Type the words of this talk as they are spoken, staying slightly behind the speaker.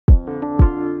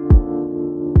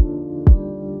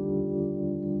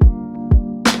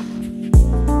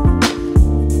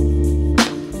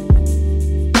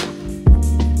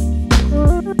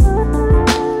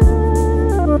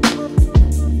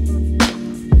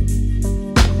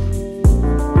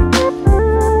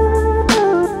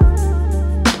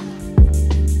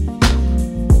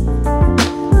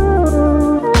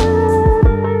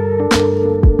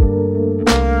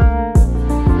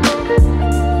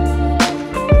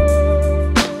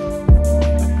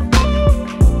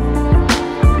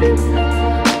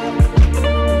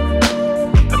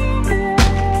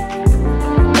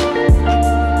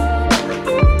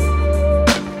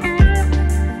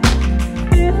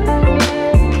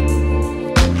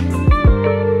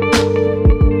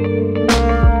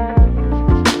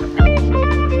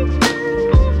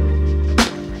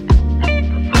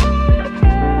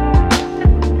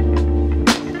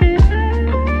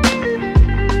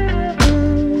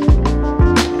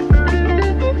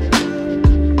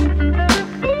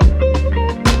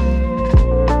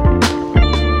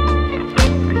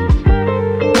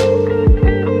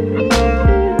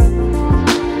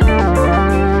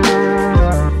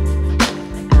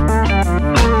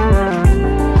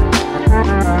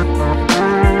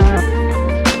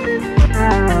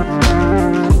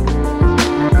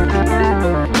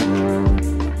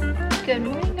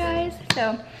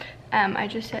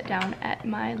just sat down at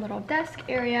my little desk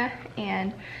area,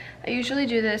 and I usually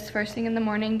do this first thing in the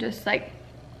morning, just like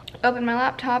open my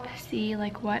laptop, see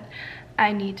like what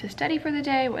I need to study for the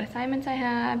day, what assignments I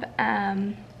have,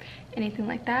 anything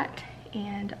like that,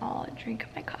 and I'll drink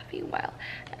my coffee while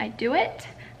I do it.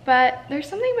 But there's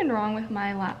something been wrong with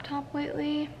my laptop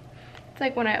lately. It's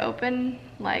like when I open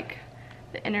like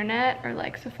the internet or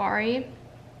like Safari,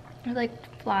 it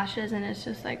like flashes and it's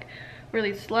just like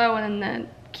really slow, and then the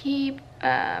key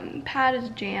pad is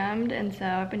jammed, and so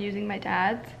I've been using my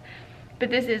dad's, but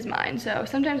this is mine, so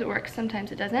sometimes it works,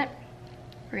 sometimes it doesn't.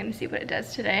 We're gonna see what it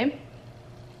does today.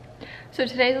 So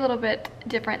today's a little bit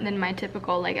different than my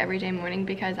typical like everyday morning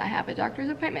because I have a doctor's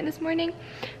appointment this morning.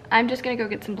 I'm just gonna go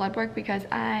get some blood work because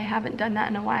I haven't done that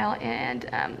in a while, and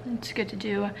it's good to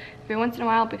do every once in a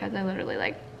while because I literally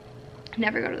like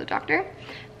never go to the doctor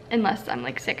unless I'm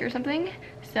like sick or something.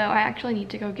 So I actually need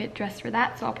to go get dressed for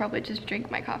that, so I'll probably just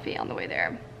drink my coffee on the way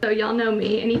there. So y'all know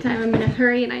me, anytime I'm in a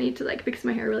hurry and I need to like fix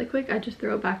my hair really quick, I just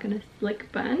throw it back in a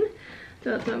slick bun.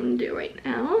 So that's what I'm gonna do right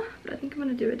now, but I think I'm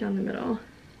gonna do it down the middle.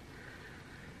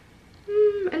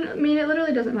 And I mean, it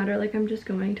literally doesn't matter, like I'm just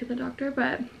going to the doctor,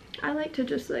 but I like to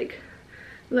just like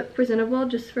look presentable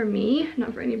just for me,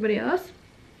 not for anybody else.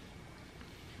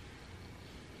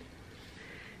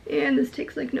 And this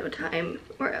takes like no time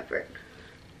or effort.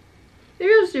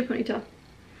 Maybe I'll just do a ponytail.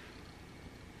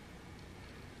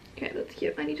 Okay, that's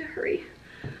cute. I need to hurry.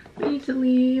 I need to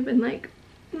leave in like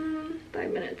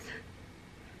 5 minutes.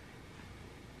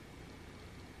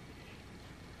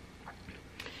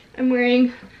 I'm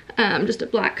wearing just a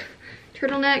black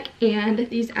turtleneck and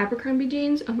these Abercrombie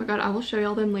jeans. Oh my god, I will show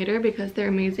y'all them later because they're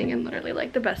amazing and literally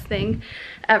like the best thing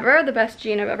ever. The best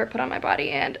jean I've ever put on my body,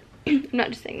 and I'm not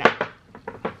just saying that.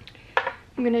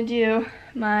 I'm gonna do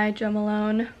my Jo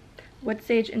Malone Wood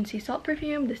Sage and Sea Salt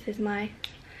perfume. This is my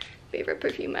favorite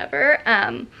perfume ever.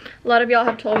 A lot of y'all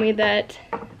have told me that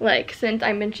like since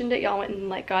I mentioned it, y'all went and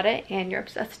like got it and you're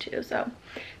obsessed too, so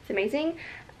it's amazing.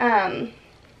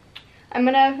 I'm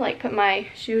gonna like put my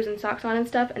shoes and socks on and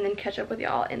stuff and then catch up with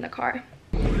y'all in the car.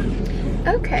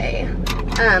 Okay,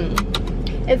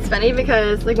 it's funny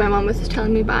because like my mom was just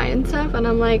telling me bye and stuff, and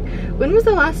I'm like, when was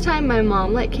the last time my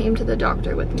mom like came to the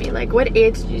doctor with me? Like what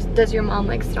age does your mom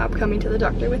like stop coming to the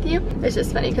doctor with you? It's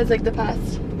just funny because like the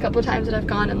past couple of times that I've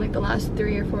gone in like the last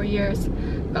 3 or 4 years,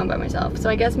 I've gone by myself. So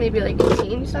I guess maybe like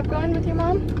 18 you stopped going with your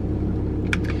mom.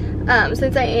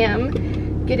 Since I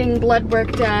am getting blood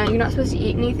work done, you're not supposed to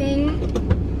eat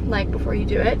anything like before you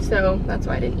do it, so that's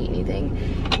why I didn't eat anything.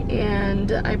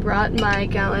 And I brought my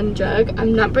gallon jug.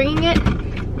 I'm not bringing it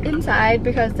inside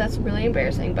because that's really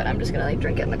embarrassing, but I'm just gonna like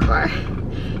drink it in the car.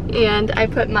 And I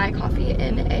put my coffee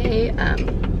in a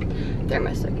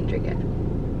thermos so I can drink it.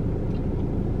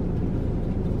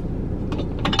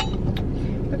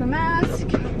 Put my mask.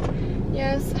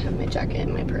 Yes, I have my jacket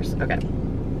in my purse. Okay,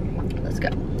 let's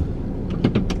go.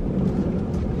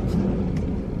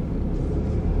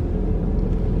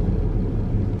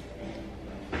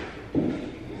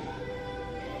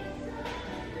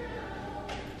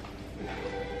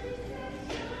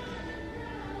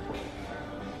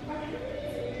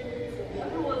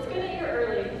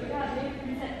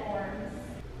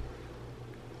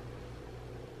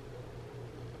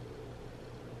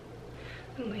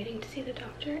 I'm waiting to see the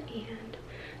doctor, and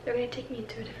they're gonna take me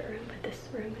into a different room, but this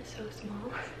room is so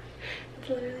small. It's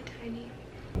literally tiny.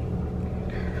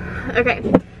 Okay,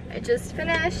 I just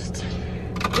finished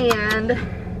and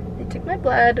they took my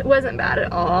blood. It wasn't bad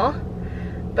at all,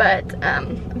 but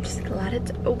I'm just glad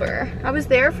it's over. I was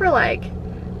there for like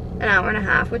an hour and a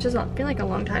half, which is I feel like a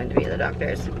long time to be at the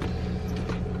doctor's.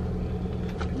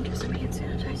 Just some hand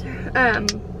sanitizer.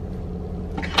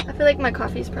 I feel like my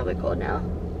coffee's probably cold now.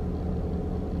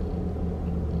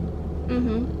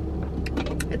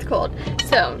 It's cold.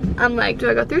 So I'm like, do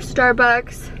I go through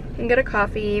Starbucks and get a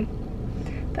coffee?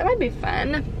 That might be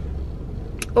fun.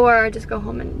 Or just go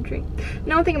home and drink.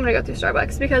 No, I think I'm gonna go through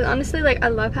Starbucks because honestly, like I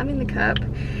love having the cup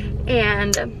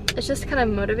and it's just kind of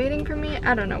motivating for me.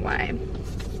 I don't know why.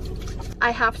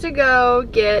 I have to go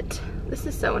get, this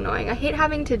is so annoying. I hate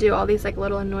having to do all these like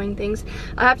little annoying things.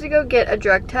 I have to go get a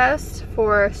drug test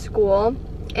for school,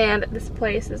 and this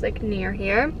place is like near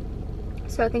here.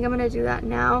 So I think I'm gonna do that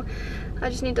now. I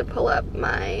just need to pull up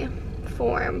my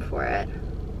form for it.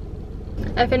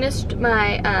 I finished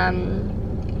my,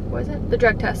 what was it? The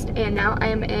drug test, and now I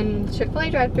am in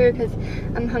Chick-fil-A drive-thru because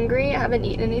I'm hungry. I haven't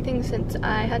eaten anything since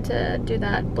I had to do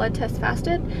that blood test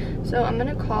fasted. So I'm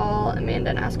gonna call Amanda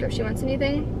and ask her if she wants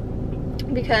anything,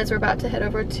 because we're about to head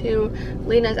over to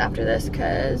Lena's after this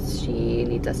because she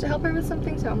needs us to help her with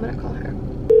something, so I'm gonna call her.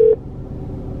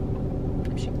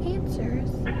 If she answers,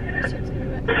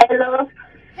 Hello.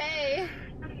 Hey.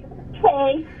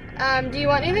 Hey. Do you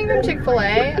want anything from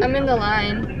Chick-fil-A? I'm in the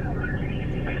line.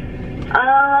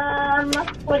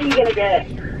 What are you gonna get?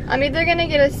 I'm either gonna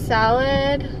get a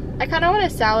salad. I kind of want a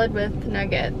salad with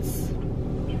nuggets.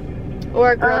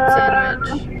 Or a grilled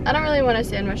sandwich. I don't really want a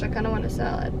sandwich, I kind of want a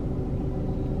salad.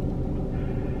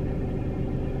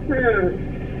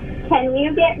 Can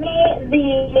you get me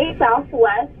the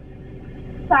Southwest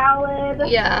salad?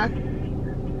 Yeah.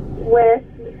 With,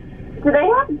 do they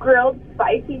have grilled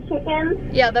spicy chicken?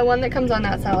 Yeah, the one that comes on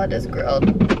that salad is grilled.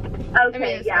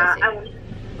 Okay, yeah.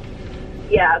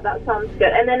 Yeah, that sounds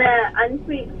good. And then an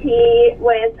unsweet tea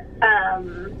with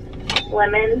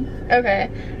lemon. Okay.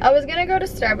 I was gonna go to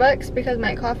Starbucks because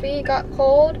my coffee got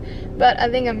cold, but I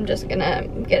think I'm just gonna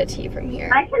get a tea from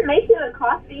here. I can make you a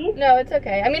coffee. No, it's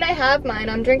okay. I mean, I have mine.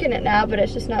 I'm drinking it now, but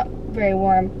it's just not very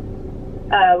warm.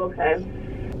 Oh, okay.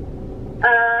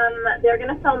 They're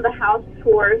gonna film the house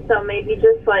tour, so maybe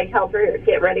just like help her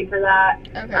get ready for that.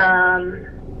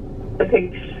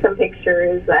 Okay. Some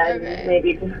pictures and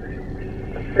maybe just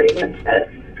pretty much it.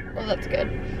 Well, that's good.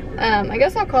 I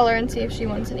guess I'll call her and see if she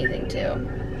wants anything too.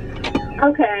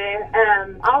 Okay.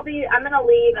 I'm gonna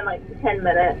leave in like 10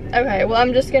 minutes. Okay. Well,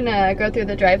 I'm just gonna go through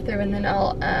the drive-thru and then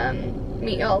I'll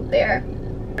meet y'all there.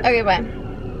 Okay. Bye.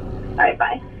 Alright.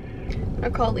 Bye.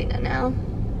 I'll call Lena now.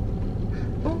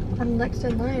 Oh, I'm next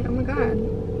in line. Oh my god.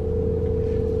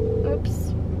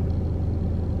 Oops.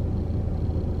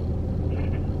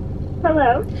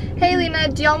 Hello. Hey Lena,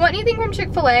 do y'all want anything from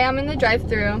Chick-fil-A? I'm in the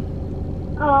drive-thru.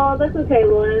 Oh, that's okay,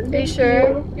 Lauren. Are you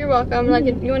sure? You're welcome. Like,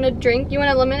 you want a drink? You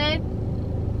want a lemonade?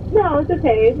 No, it's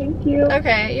okay. Thank you.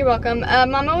 Okay, you're welcome.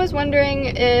 Mama was wondering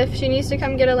if she needs to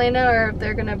come get Elena or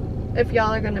if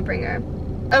y'all are gonna bring her.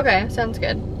 Okay, sounds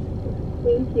good.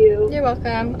 Thank you. You're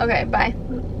welcome. Okay, bye.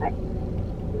 Bye.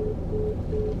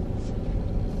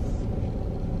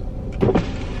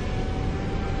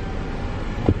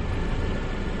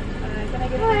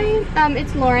 Hi,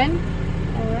 it's Lauren.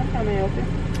 How may I help you?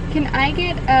 Can I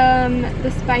get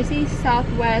the spicy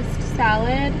Southwest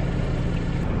salad?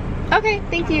 Okay,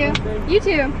 thank you. You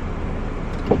too.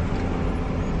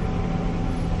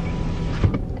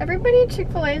 Everybody at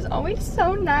Chick-fil-A is always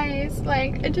so nice.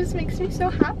 Like, it just makes me so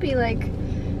happy. Like,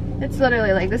 it's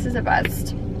literally like, this is the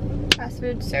best fast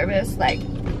food service. Like,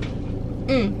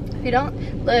 if you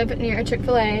don't live near a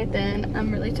Chick-fil-A, then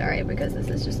I'm really sorry because this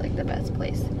is just like the best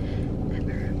place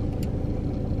ever.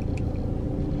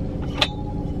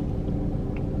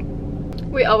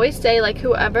 We always say, like,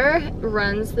 whoever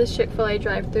runs this Chick-fil-A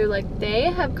drive-thru, like,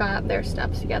 they have got their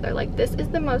stuff together. Like, this is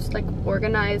the most, like,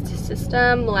 organized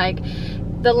system. Like,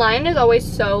 the line is always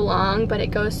so long, but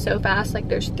it goes so fast. Like,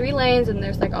 there's 3 lanes, and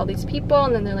there's, like, all these people,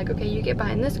 and then they're like, okay, you get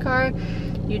behind this car,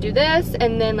 you do this,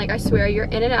 and then, like, I swear, you're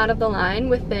in and out of the line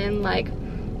within, like,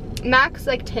 max,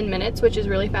 like, 10 minutes, which is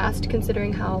really fast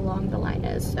considering how long the line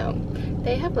is. So,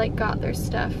 they have, like, got their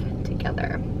stuff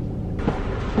together.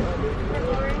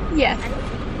 Yes.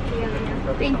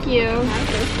 Thank you.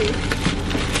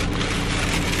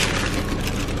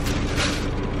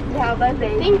 Have a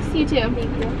day. Thanks, you too.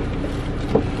 Thank you.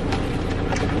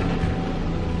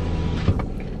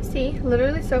 See,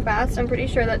 literally so fast. I'm pretty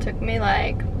sure that took me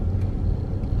like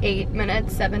 8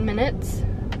 minutes, 7 minutes.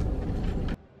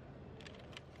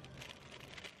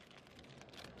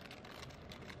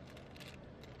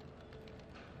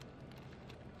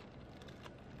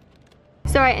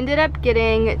 So I ended up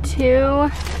getting 2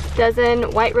 dozen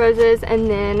white roses and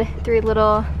then 3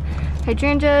 little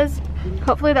hydrangeas.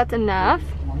 Hopefully that's enough.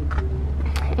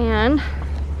 And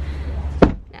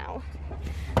now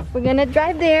we're gonna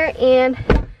drive there, and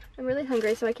I'm really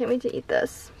hungry, so I can't wait to eat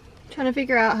this. I'm trying to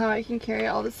figure out how I can carry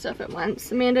all this stuff at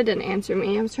once. Amanda didn't answer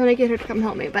me. I was trying to get her to come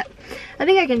help me, but I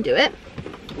think I can do it.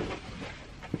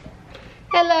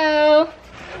 Hello.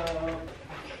 Hello.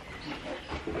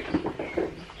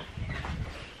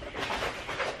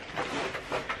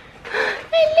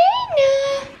 Elena!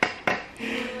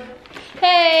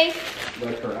 Hey!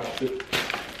 Like her outfit.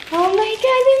 Oh my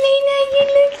god, Elena, you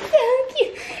look so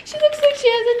cute! She looks like she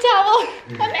has a towel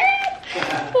on her head!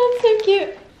 That's so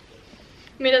cute.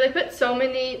 Amanda, they put so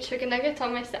many chicken nuggets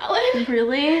on my salad.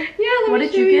 Really? Yeah, What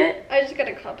did you get? I just got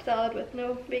a Cobb salad with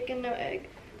no bacon, no egg.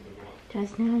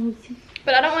 That's nice.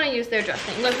 But I don't want to use their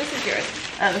dressing. Look, this is yours.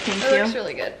 Oh, thank It you. looks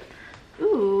really good.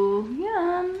 Ooh,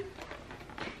 yum.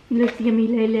 Looks yummy,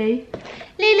 Lele.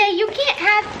 Lele, you can't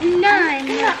have none. I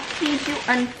cannot feed you.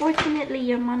 Unfortunately,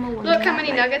 your mama will Look not how many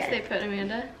like nuggets it. they put,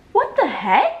 Amanda. What the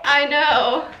heck? I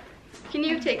know. Can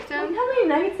you take some? Look how many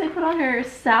nuggets they put on her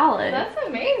salad. That's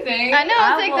amazing. I know,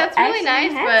 I was like, that's really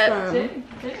nice, but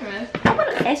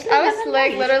I was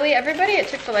like, literally everybody at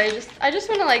Chick-fil-A, I just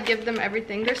want to like give them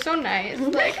everything. They're so nice.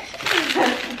 Like, I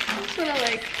just want to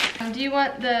like, do you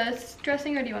want the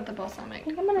dressing or do you want the balsamic? I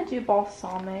think I'm gonna do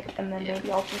balsamic and then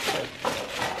maybe I'll just like.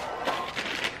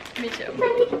 Me too.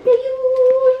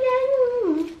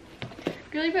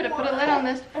 Girl, you better put a lid on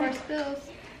this before it spills.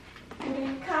 There's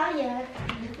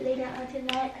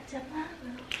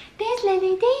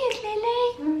Lily, there's Lily,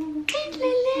 there's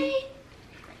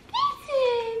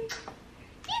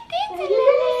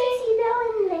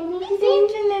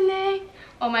Lily.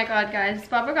 Oh my god, guys,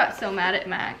 Baba got so mad at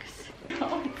Max.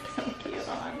 Oh, it's so cute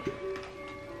on.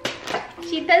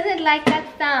 She doesn't like that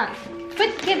song.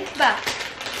 Put kids back.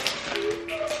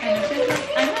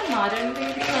 I'm a modern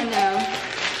baby. I know.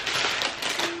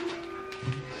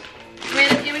 Wait,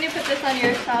 do you want to put this on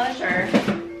your salad? Sure.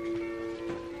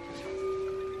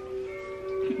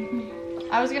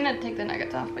 I was gonna take the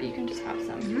nuggets off, but you can just have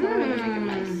some. I don't wanna make a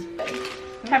mess.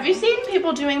 Have you seen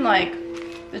people doing like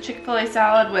the Chick-fil-A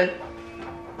salad with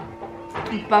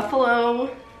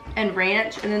buffalo and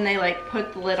ranch and then they like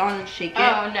put the lid on and shake it?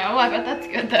 Oh no, I bet that's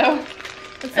good though.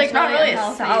 It's like not really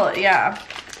a salad, yeah.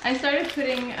 I started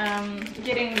putting,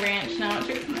 getting ranch now at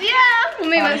Chick-fil-A. Yeah! When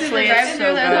we went to the Honestly, it's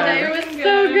drive-thru the other day, it was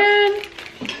so good.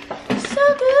 So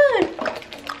good.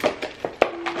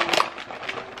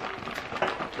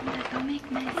 Don't make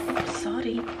mess.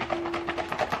 Sorry.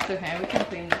 It's okay, we can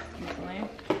clean this easily.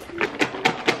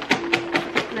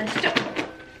 Let's do it.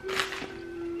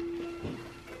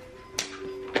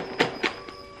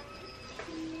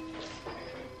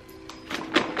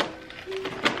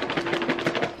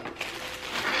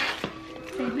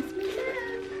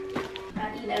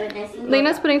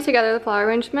 Lena's putting together the flower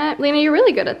arrangement. Lena, you're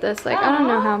really good at this. Like, I don't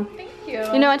know how. Thank you.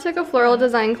 You know, I took a floral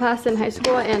design class in high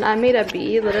school and I made a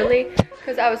bee, literally,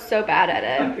 because I was so bad at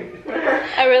it.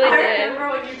 I really did.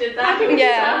 Remember when you did that?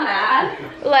 Yeah.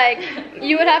 Like,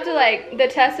 you would have to, like, the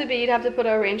test would be you'd have to put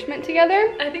an arrangement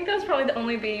together. I think that was probably the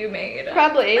only bee you made.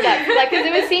 Probably. Like, because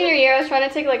it was senior year, I was trying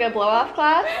to take, like, a blow-off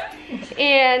class.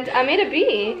 And I made a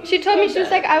bee. She told me, she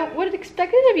was like, I would have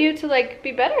expected of you to, like,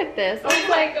 be better at this. I was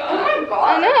like, oh my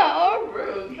god. I know.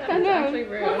 Rude. That I is know. actually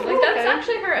rude. Like, that's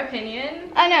actually her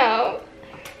opinion. I know.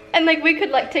 And like we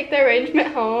could like take the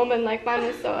arrangement home and like mine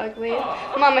was so ugly.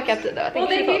 Aww. Mama kept it though. I think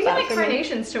Well, she they felt gave you bad like for me.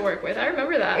 carnations to work with. I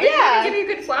remember that. They Yeah. give you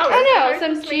good flowers. I know, How are you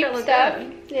some supposed to make cheap that look stuff.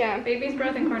 good? Yeah. Baby's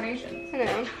breath and carnations. I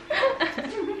know.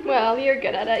 Well, you're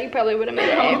good at it. You probably would have made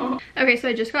it. Okay, so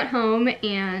I just got home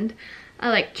and I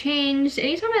like changed.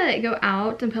 Anytime I like go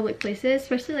out in public places,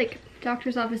 especially like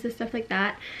doctor's offices, stuff like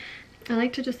that, I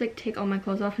like to just like take all my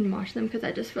clothes off and wash them because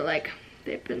I just feel like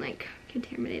they've been like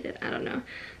contaminated. I don't know.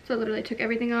 So I literally took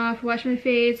everything off, washed my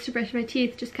face, brushed my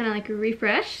teeth, just kind of like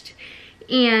refreshed.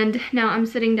 And now I'm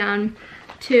sitting down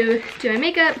to do my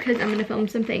makeup because I'm gonna film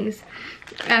some things.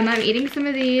 I'm eating some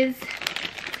of these.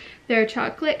 They're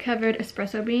chocolate covered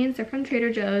espresso beans. They're from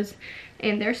Trader Joe's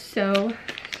and they're so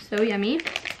yummy.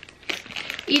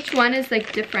 Each one is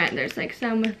like different. There's like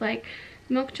some with like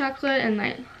milk chocolate and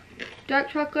like dark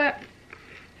chocolate.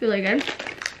 Really good.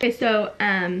 Okay, so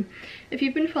if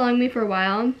you've been following me for a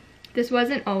while, this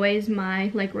wasn't always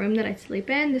my like room that I sleep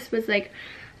in. This was like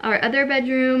our other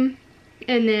bedroom,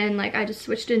 and then like I just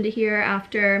switched into here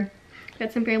after I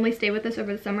had some family stay with us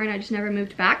over the summer and I just never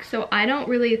moved back. So I don't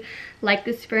really like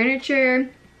this furniture.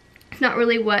 It's not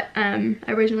really what I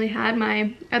originally had.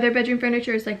 My other bedroom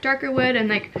furniture is like darker wood and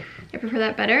like I prefer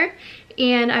that better.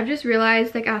 And I've just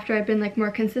realized like after I've been like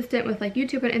more consistent with like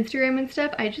YouTube and Instagram and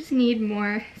stuff, I just need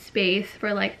more space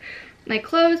for like my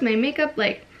clothes, my makeup,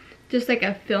 like just like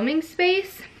a filming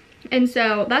space. And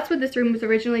so that's what this room was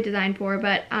originally designed for,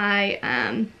 but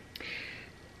I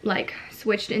like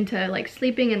switched into like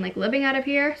sleeping and like living out of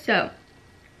here. So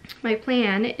my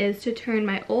plan is to turn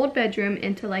my old bedroom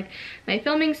into like my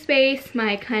filming space,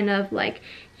 my kind of like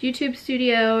YouTube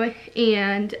studio,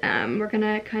 and we're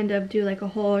gonna kind of do like a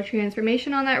whole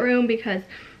transformation on that room because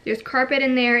there's carpet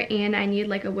in there and I need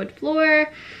like a wood floor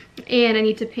and I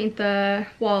need to paint the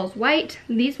walls white.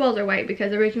 These walls are white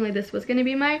because originally this was gonna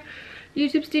be my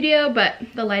YouTube studio, but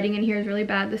the lighting in here is really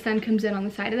bad. The sun comes in on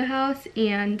the side of the house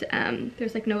and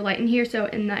there's like no light in here. So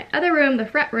in the other room, the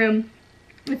front room,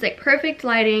 it's like perfect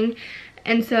lighting.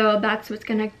 And so that's what's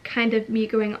gonna kind of be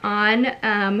going on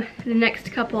the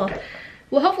next couple,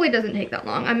 well, hopefully it doesn't take that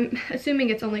long. I'm assuming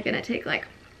it's only gonna take like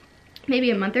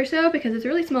maybe a month or so because it's a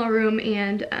really small room,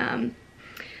 and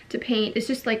to paint, it's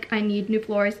just like I need new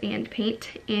floors and paint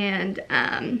and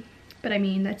but I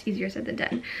mean, that's easier said than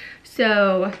done.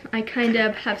 So I kind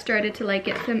of have started to like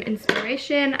get some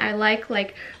inspiration. I like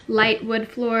light wood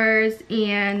floors,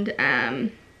 and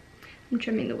I'm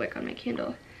trimming the wick on my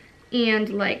candle, and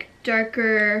like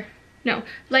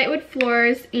light wood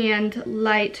floors and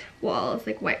light walls,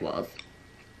 like white walls.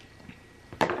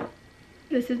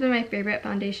 This has been my favorite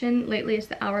foundation lately. It's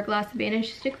the Hourglass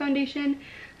Vanish Stick Foundation.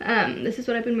 This is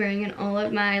what I've been wearing in all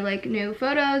of my like new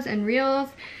photos and reels.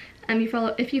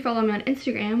 If you follow me on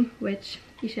Instagram, which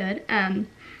you should,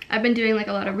 I've been doing like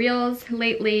a lot of reels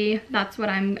lately. That's what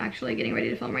I'm actually getting ready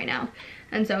to film right now.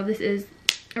 And so this is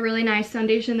a really nice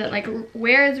foundation that like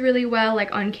wears really well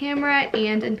like on camera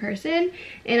and in person.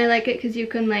 And I like it because you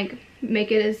can like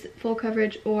make it as full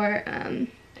coverage or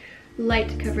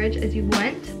light coverage as you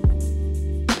want.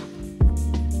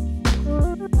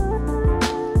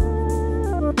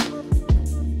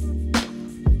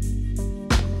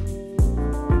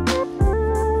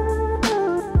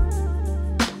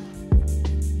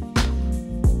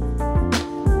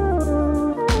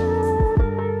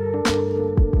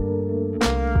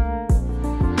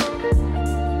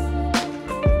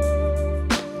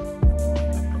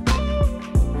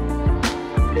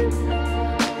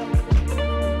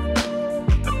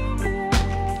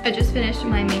 I just finished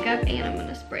my makeup and I'm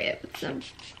gonna spray it with some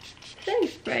setting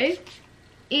spray.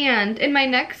 And in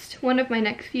one of my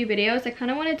next few videos, I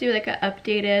kind of want to do like an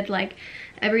updated like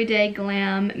everyday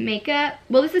glam makeup.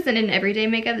 Well, this isn't an everyday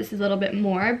makeup, this is a little bit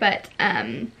more, but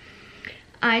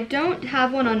I don't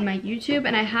have one on my YouTube,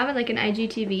 and I have like an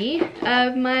IGTV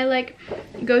of my like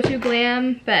go-to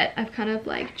glam, but I've kind of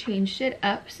like changed it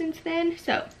up since then.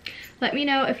 So let me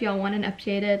know if y'all want an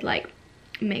updated like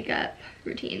makeup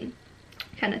routine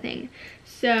kind of thing.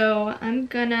 So I'm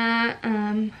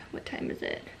gonna what time is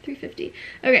it? 3:50.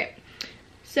 Okay,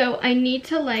 so I need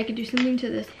to like do something to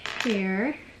this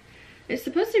hair. It's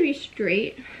supposed to be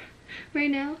straight right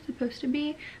now, supposed to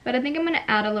be, but I think I'm gonna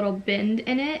add a little bend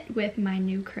in it with my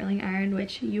new curling iron,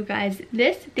 which you guys,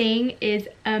 this thing is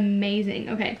amazing.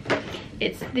 Okay,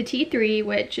 it's the T3,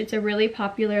 which it's a really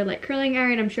popular like curling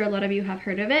iron. I'm sure a lot of you have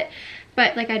heard of it,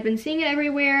 but like I've been seeing it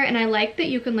everywhere, and I like that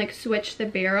you can like switch the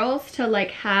barrels to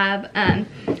like have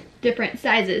different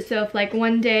sizes. So if like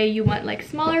one day you want like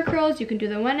smaller curls, you can do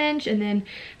the 1 inch, and then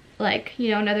like,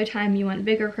 you know, another time you want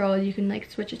bigger curls, you can like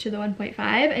switch it to the 1.5.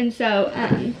 And so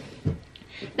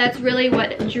that's really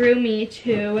what drew me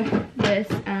to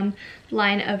this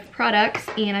line of products,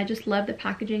 and I just love the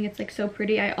packaging. It's like so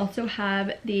pretty. I also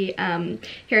have the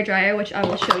hair dryer, which I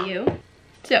will show you.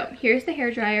 So here's the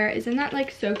hair dryer. Isn't that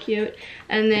like so cute?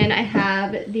 And then I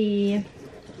have the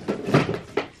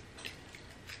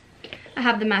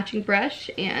matching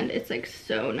brush, and it's like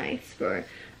so nice for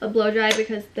a blow dry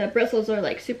because the bristles are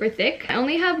like super thick. I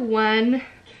only have one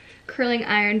curling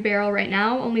iron barrel right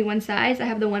now, only one size. I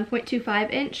have the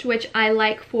 1.25 inch, which I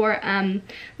like for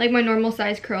like my normal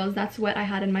size curls. That's what I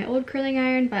had in my old curling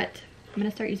iron, but I'm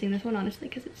gonna start using this one honestly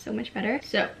because it's so much better.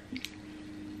 So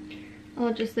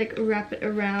I'll just like wrap it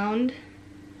around,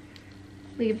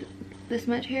 leave this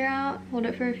much hair out, hold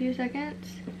it for a few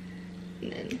seconds,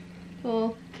 and then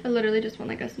pull. I literally just want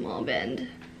like a small bend.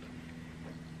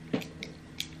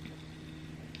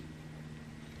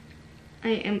 I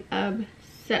am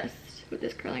obsessed with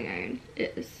this curling iron.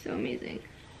 It is so amazing.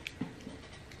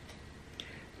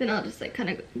 Then I'll just like kind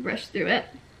of brush through it,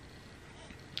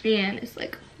 and it's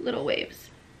like little waves.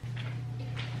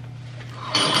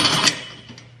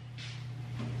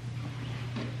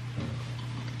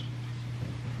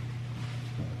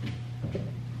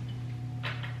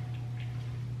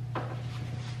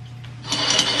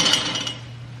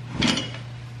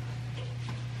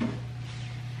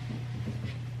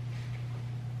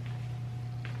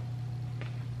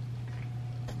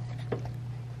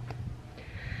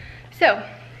 So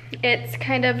it's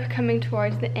kind of coming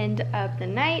towards the end of the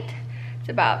night. It's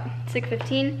about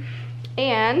 6:15,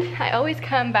 and I always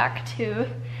come back to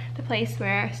the place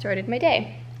where I started my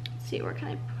day. Let's see, where can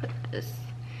I put this?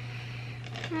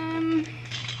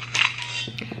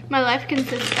 My life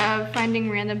consists of finding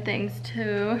random things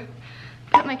to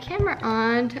put my camera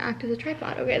on to act as a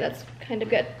tripod. Okay, that's kind of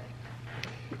good.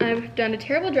 I've done a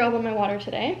terrible job on my water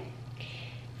today.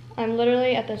 I'm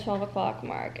literally at the 12 o'clock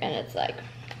mark, and it's like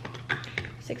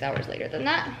 6 hours later than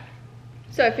that.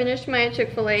 So I finished my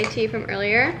Chick-fil-A tea from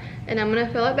earlier, and I'm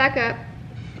gonna fill it back up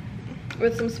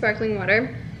with some sparkling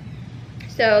water.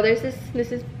 So there's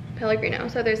this is Pellegrino.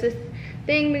 So there's this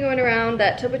thing going around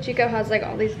that Topo Chico has like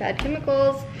all these bad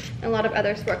chemicals, and a lot of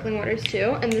other sparkling waters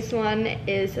too, and this one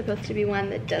is supposed to be one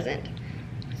that doesn't.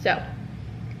 So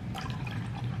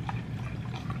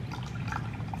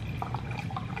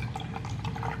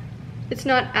It's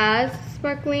not as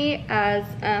sparkly as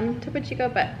Topo Chico,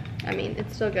 but I mean,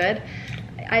 it's still good.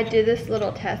 I do this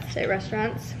little test at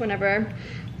restaurants whenever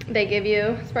they give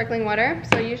you sparkling water.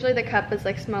 So usually the cup is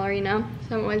like smaller, you know?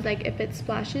 So I'm always like, if it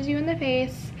splashes you in the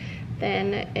face,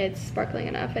 then it's sparkling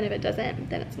enough. And if it doesn't,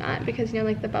 then it's not. Because, you know,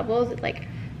 like the bubbles, it like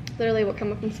literally will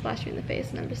come up and splash you in the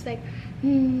face. And I'm just like,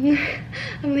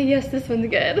 I'm like, yes, this one's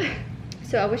good.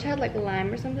 So I wish I had like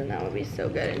lime or something. That would be so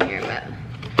good in here, but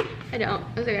I don't.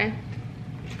 It's okay.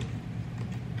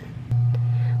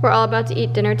 We're all about to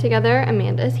eat dinner together.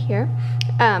 Amanda's here.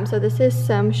 So this is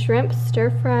some shrimp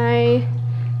stir fry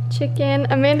chicken.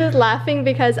 Amanda's laughing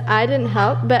because I didn't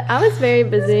help, but I was very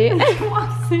busy.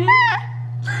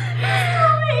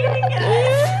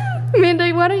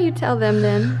 Amanda, why don't you tell them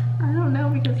then? I don't know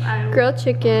because I... Grilled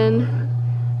chicken,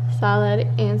 salad,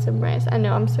 and some rice. I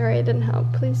know, I'm sorry I didn't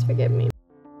help. Please forgive me.